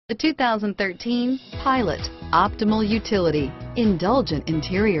The 2013 Pilot. Optimal utility, indulgent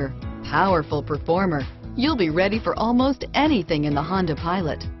interior, powerful performer. You'll be ready for almost anything in the Honda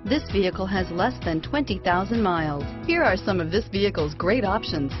Pilot. This vehicle has less than 20,000 miles. Here are some of this vehicle's great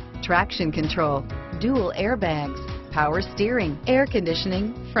options: traction control, dual airbags, power steering, air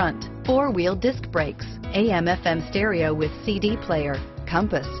conditioning, front, four-wheel disc brakes, AM/FM stereo with CD player,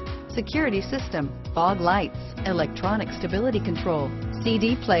 compass, security system, fog lights, electronic stability control,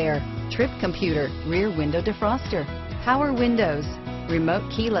 CD player, trip computer, rear window defroster, power windows, remote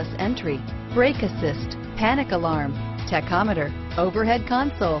keyless entry, brake assist, panic alarm, tachometer, overhead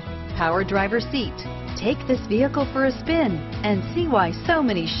console, power driver seat. Take this vehicle for a spin and see why so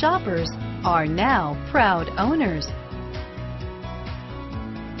many shoppers are now proud owners.